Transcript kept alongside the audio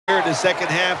In the second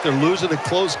half, they're losing a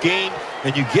close game,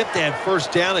 and you get that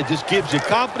first down. It just gives you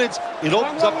confidence. It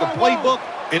opens up the playbook,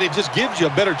 and it just gives you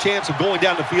a better chance of going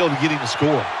down the field and getting the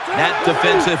score. That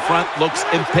defensive front looks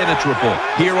impenetrable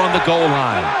here on the goal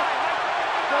line.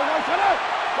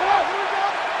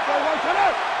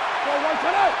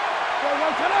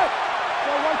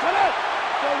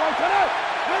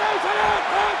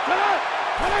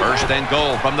 First and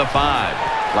goal from the 5.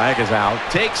 Flag is out.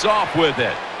 Takes off with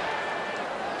it.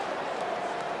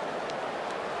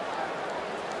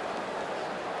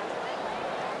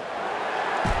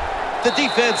 The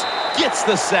defense gets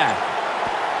the sack.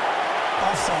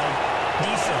 Offside.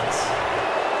 Defense.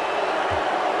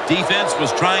 Defense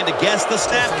was trying to guess the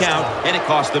snap count, and it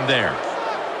cost them there.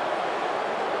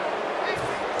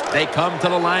 They come to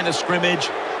the line of scrimmage.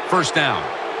 First down.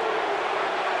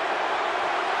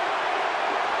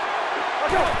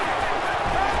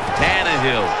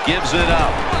 Tannehill gives it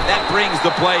up. That brings the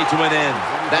play to an end.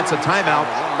 That's a timeout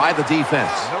by the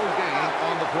defense. No gain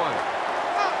on the play.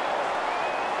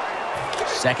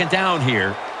 Second down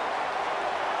here.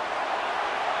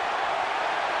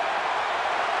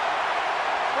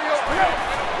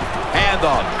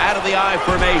 Handoff out of the I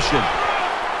formation.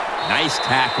 Nice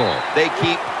tackle. They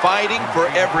keep fighting for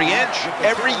every inch,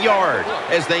 every yard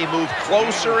as they move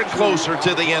closer and closer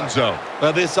to the end zone.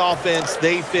 Well, this offense,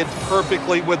 they fit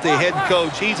perfectly with the head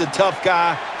coach. He's a tough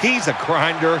guy. He's a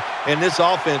grinder. And this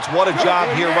offense, what a job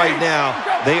here right now.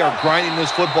 They are grinding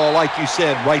this football, like you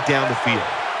said, right down the field.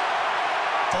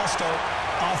 False start.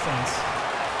 Offense.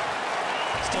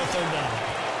 Still third down.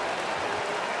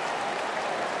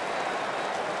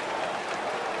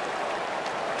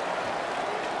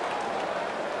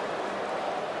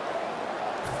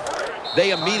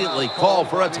 They immediately call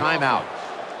for a timeout.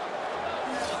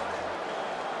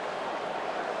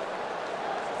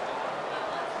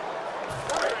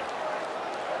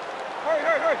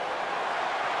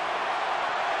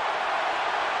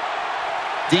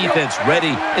 Defense ready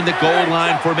in the goal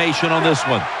line formation on this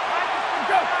one.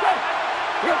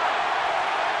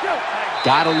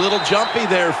 Got a little jumpy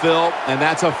there, Phil, and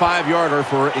that's a 5-yarder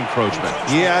for encroachment.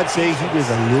 Yeah, I'd say he was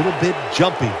a little bit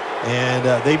jumpy.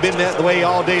 And they've been that way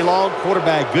all day long.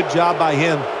 Quarterback, good job by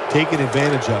him taking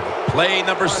advantage of it. Play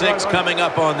number 6 coming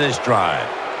up on this drive.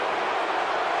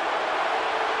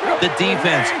 The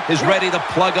defense is ready to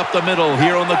plug up the middle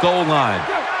here on the goal line.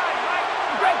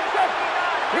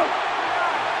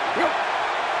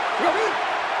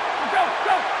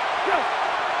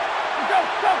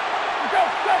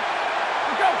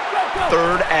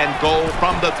 Third and goal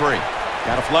from the 3.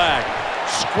 Got a flag.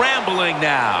 Scrambling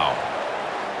now.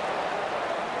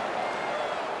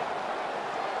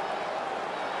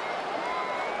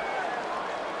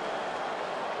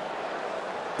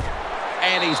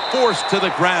 And he's forced to the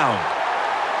ground.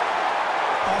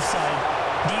 Offside.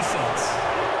 Defense.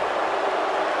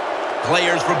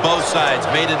 Players from both sides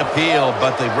made an appeal,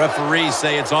 but the referees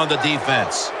say it's on the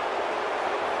defense.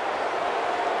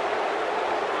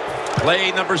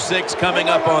 Play number 6 coming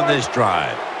up on this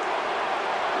drive.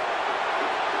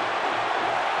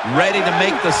 Ready to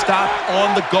make the stop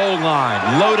on the goal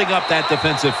line, loading up that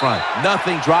defensive front.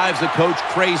 Nothing drives a coach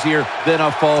crazier than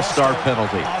a false start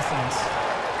penalty. Offense.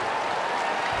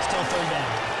 Still third down.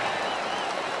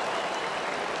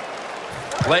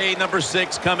 Play number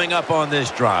 6 coming up on this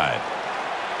drive.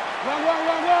 Run.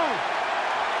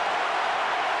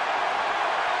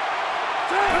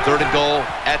 Third and goal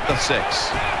at the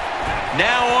 6.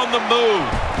 Now on the move.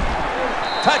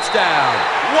 Touchdown,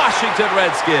 Washington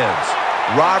Redskins.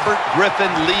 Robert Griffin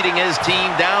leading his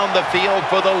team down the field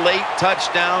for the late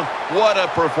touchdown. What a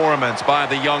performance by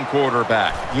the young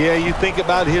quarterback. Yeah, you think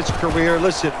about his career.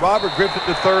 Listen, Robert Griffin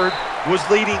III was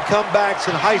leading comebacks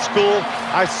in high school.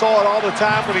 I saw it all the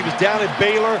time when he was down at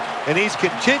Baylor, and he's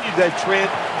continued that trend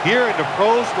here in the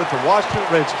pros with the Washington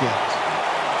Redskins.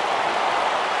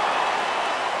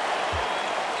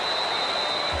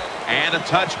 And a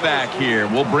touchback here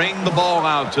will bring the ball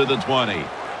out to the 20.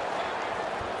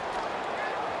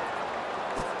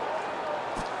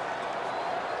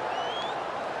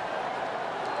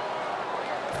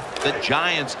 The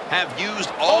Giants have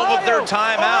used all of their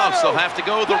timeouts. They'll have to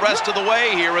go the rest of the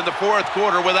way here in the fourth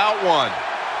quarter without one.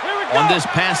 On this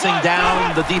passing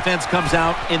down, the defense comes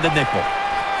out in the nickel.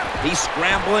 He's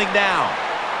scrambling now.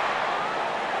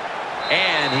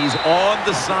 And he's on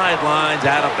the sidelines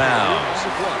out of bounds.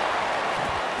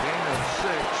 Gain of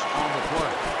 6 on the play.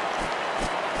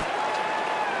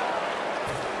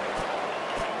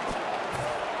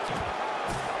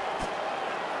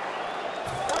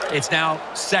 It's now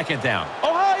second down.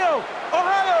 Ohio!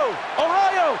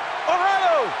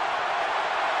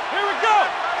 Here we go!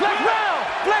 Flex round!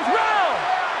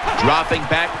 Dropping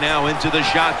back now into the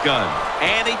shotgun.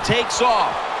 And he takes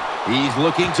off. He's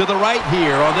looking to the right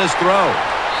here on this throw.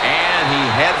 And he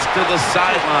heads to the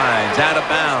sidelines out of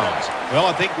bounds. Well,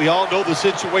 I think we all know the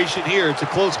situation here. It's a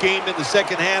close game in the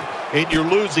second half, and you're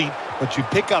losing, but you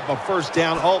pick up a first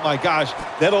down. Oh, my gosh,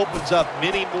 that opens up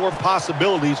many more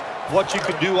possibilities what you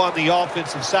can do on the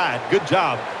offensive side. Good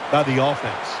job by the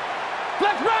offense.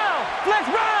 Flex round! Flex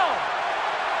round!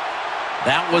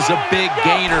 That was a big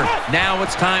gainer. Now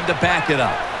it's time to back it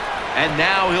up. And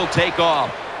now he'll take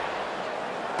off.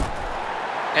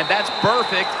 And that's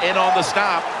perfect and on the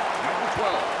stop. Number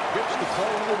 12 gets the call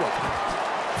on the run.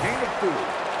 Gain of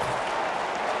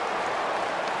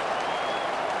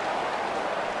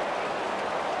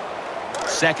 4.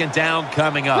 Second down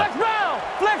coming up. Flex round!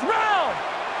 Flex round!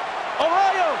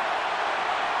 Ohio!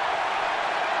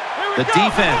 The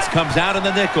defense comes out in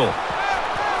the nickel.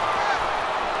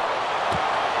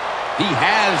 He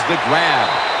has the grab.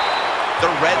 The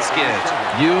Redskins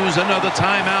use another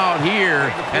timeout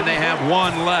here, and they have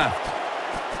one left.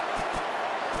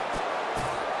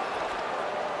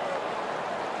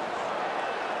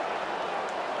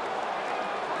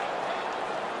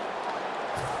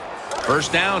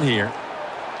 First down here.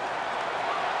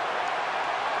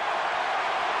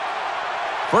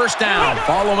 First down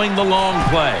following the long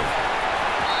play.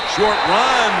 Short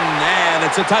run, and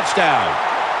it's a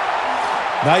touchdown.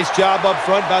 Nice job up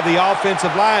front by the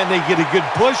offensive line. They get a good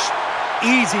push.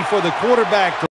 Easy for the quarterback to